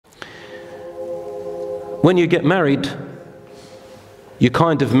When you get married, you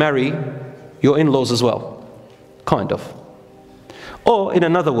kind of marry your in-laws as well. Kind of. Or in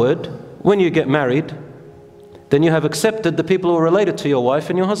another word, when you get married, then you have accepted the people who are related to your wife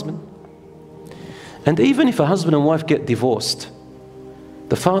and your husband. And even if a husband and wife get divorced,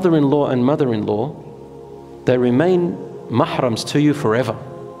 the father-in-law and mother-in-law, they remain mahrams to you forever.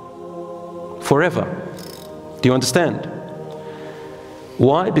 Forever. Do you understand?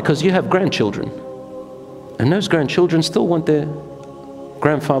 Why? Because you have grandchildren. And those grandchildren still want their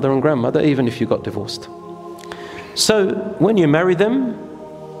grandfather and grandmother, even if you got divorced. So when you marry them,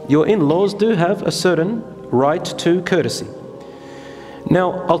 your in-laws do have a certain right to courtesy.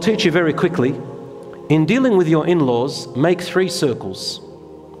 Now, I'll teach you very quickly. In dealing with your in-laws, make 3 circles.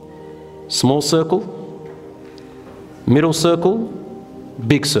 Small circle, middle circle,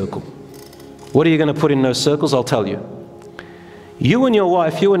 big circle. What are you going to put in those circles? I'll tell you. You and your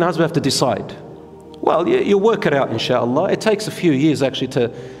wife, you and husband have to decide. Well, you work it out, inshallah. It takes a few years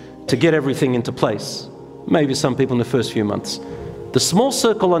actually to get everything into place. Maybe some people in the first few months. The small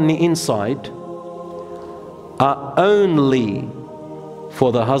circle on the inside are only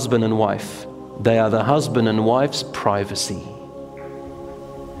for the husband and wife. They are the husband and wife's privacy.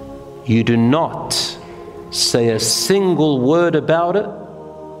 You do not say a single word about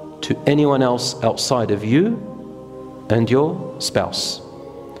it to anyone else outside of you and your spouse.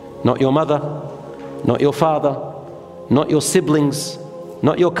 Not your mother, not your father, not your siblings,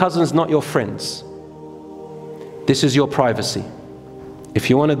 not your cousins, not your friends. This is your privacy. If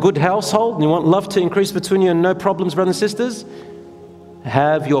you want a good household and you want love to increase between you and no problems, brothers and sisters,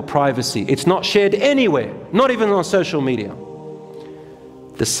 have your privacy. It's not shared anywhere, not even on social media.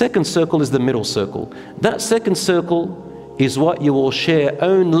 The second circle is the middle circle. That second circle is what you will share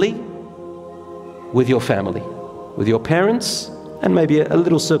only with your family, with your parents, and maybe a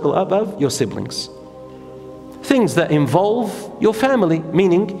little circle above, your siblings. Things that involve your family,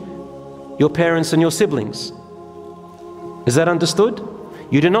 meaning your parents and your siblings. Is that understood?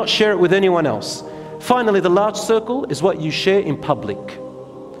 You do not share it with anyone else. Finally, the large circle is what you share in public.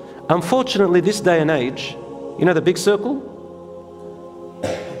 Unfortunately, this day and age, you know the big circle?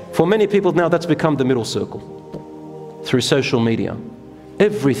 For many people now, that's become the middle circle through social media.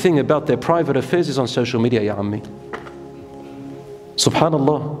 Everything about their private affairs is on social media, ya ammi.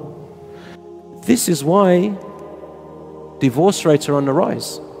 Subhanallah. This is why divorce rates are on the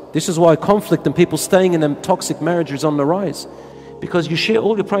rise. This is why conflict and people staying in a toxic marriage is on the rise. Because you share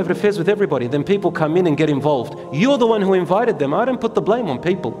all your private affairs with everybody. Then people come in and get involved. You're the one who invited them. I don't put the blame on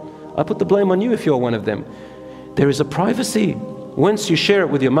people. I put the blame on you if you're one of them. There is a privacy. Once you share it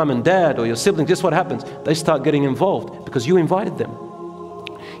with your mum and dad or your siblings, guess what happens? They start getting involved because you invited them.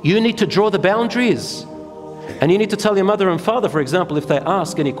 You need to draw the boundaries. And you need to tell your mother and father, for example, if they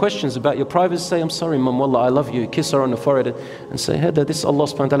ask any questions about your privacy, say, I'm sorry, Mum, wallah, I love you. Kiss her on the forehead and say, hey, this is Allah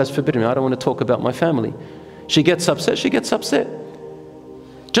subhanahu wa ta'ala has forbidden me. I don't want to talk about my family. She gets upset, she gets upset.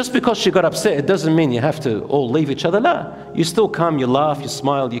 Just because she got upset, it doesn't mean you have to all leave each other. La. You still come, you laugh, you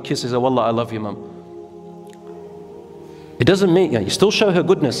smile, you kiss, you say, wallah, I love you, Mum. It doesn't mean, you still show her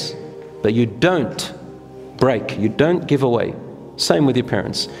goodness, but you don't break, you don't give away. Same with your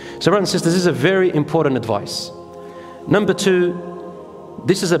parents. So brothers and sisters, this is a very important advice. Number 2,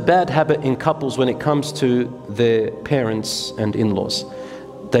 this is a bad habit in couples when it comes to their parents and in-laws.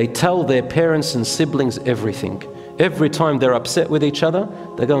 They tell their parents and siblings everything. Every time they're upset with each other,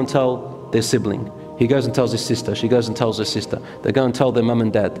 they go and tell their sibling. He goes and tells his sister, she goes and tells her sister. They go and tell their mum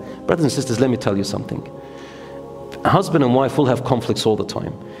and dad. Brothers and sisters, let me tell you something. Husband and wife will have conflicts all the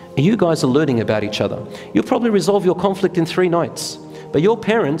time. You guys are learning about each other. You'll probably resolve your conflict in 3 nights. But your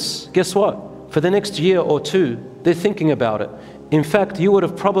parents, guess what? For the next year or 2, they're thinking about it. In fact, you would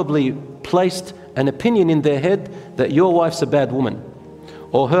have probably placed an opinion in their head that your wife's a bad woman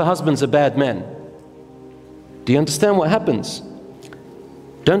or her husband's a bad man. Do you understand what happens?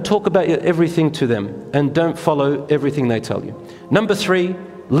 Don't talk about everything to them and don't follow everything they tell you. Number 3,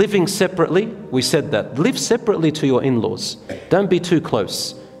 living separately. We said that. Live separately to your in-laws. Don't be too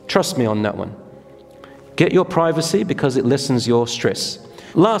close. Trust me on that one. Get your privacy because it lessens your stress.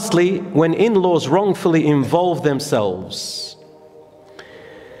 Lastly, when in-laws wrongfully involve themselves.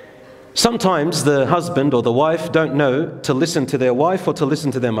 Sometimes the husband or the wife don't know to listen to their wife or to listen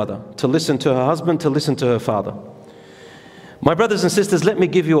to their mother, to listen to her husband, to listen to her father. My brothers and sisters, let me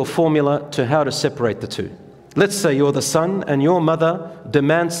give you a formula to how to separate the two. Let's say you're the son and your mother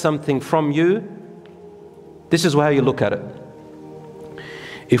demands something from you. This is how you look at it.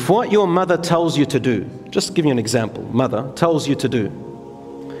 If what your mother tells you to do, just give you an example, mother tells you to do,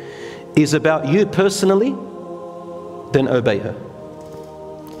 is about you personally, then obey her.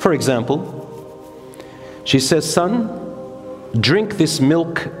 For example, She says, son, drink this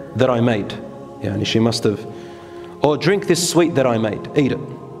milk that I made. Yani she must have, or drink this sweet that I made, eat it.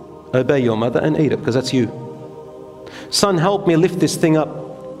 Obey your mother and eat it, because that's you. Son, help me lift this thing up.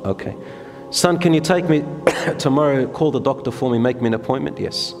 Okay. Son, can you take me tomorrow, call the doctor for me, make me an appointment?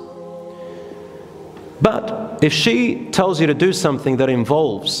 Yes. But if she tells you to do something that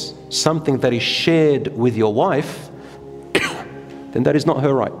involves something that is shared with your wife, then that is not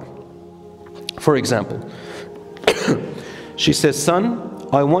her right. For example, she says, son,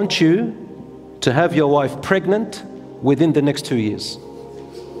 I want you to have your wife pregnant within the next 2 years.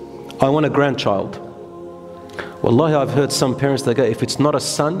 I want a grandchild. Wallahi, I've heard some parents that go, if it's not a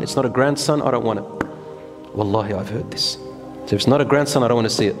son, it's not a grandson, I don't want it. Wallahi, I've heard this. So if it's not a grandson, I don't want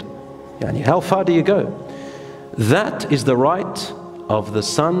to see it. Yani, how far do you go? That is the right of the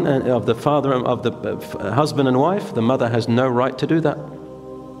son and of the father and of the husband and wife. The mother has no right to do that.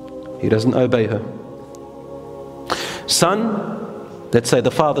 He doesn't obey her. Son, let's say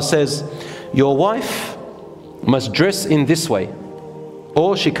the father says, your wife must dress in this way,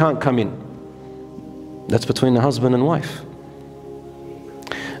 or she can't come in. That's between the husband and wife.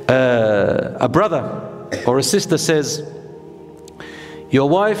 A brother or a sister says, your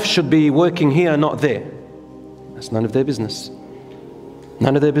wife should be working here, not there. That's none of their business.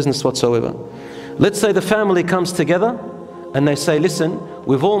 None of their business whatsoever. Let's say the family comes together and they say, listen,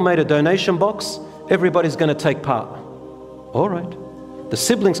 we've all made a donation box, everybody's going to take part. All right. The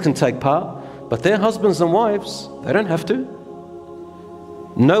siblings can take part, but their husbands and wives, they don't have to.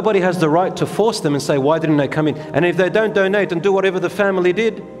 Nobody has the right to force them and say, why didn't they come in? And if they don't donate and do whatever the family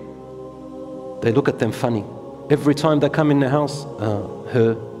did, they look at them funny. Every time they come in the house,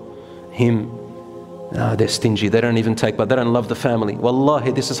 her, him, they're stingy, they don't even take, but they don't love the family.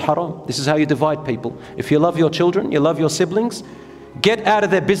 Wallahi, this is haram. This is how you divide people. If you love your children, you love your siblings, get out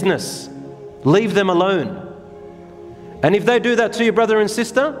of their business. Leave them alone. And if they do that to your brother and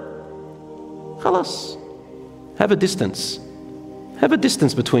sister, khalas, have a distance. Have a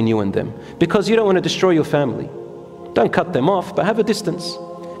distance between you and them, because you don't want to destroy your family. Don't cut them off, but have a distance.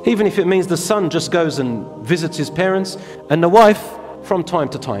 Even if it means the son just goes and visits his parents, and the wife from time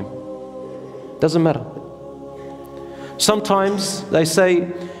to time. Doesn't matter. Sometimes they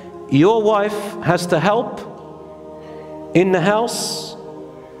say, your wife has to help in the house,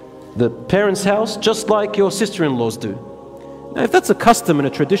 the parents' house, just like your sister-in-laws do. Now, if that's a custom and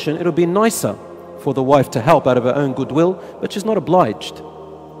a tradition, it'll be nicer for the wife to help out of her own goodwill, but she's not obliged.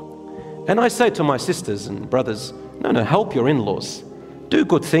 And I say to my sisters and brothers, no, help your in-laws. Do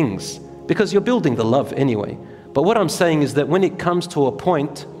good things, because you're building the love anyway. But what I'm saying is that when it comes to a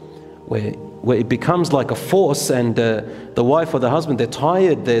point where it becomes like a force and the wife or the husband, they're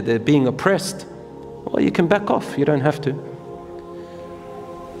tired, they're being oppressed, well, you can back off, you don't have to.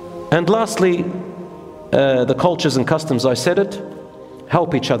 And lastly, the cultures and customs, I said it,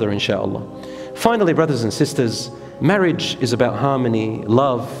 help each other, inshallah. Finally, brothers and sisters, marriage is about harmony,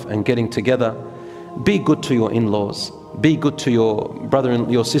 love, and getting together. Be good to your in-laws. Be good to your brother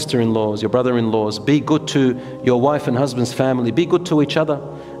and your sister-in-laws, your brother-in-laws. Be good to your wife and husband's family. Be good to each other.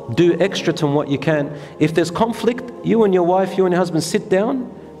 Do extra to what you can. If there's conflict, you and your wife, you and your husband sit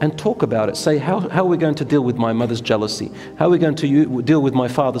down and talk about it. Say, how are we going to deal with my mother's jealousy? How are we going to deal with my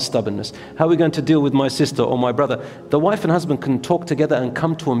father's stubbornness? How are we going to deal with my sister or my brother? The wife and husband can talk together and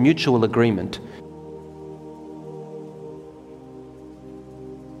come to a mutual agreement.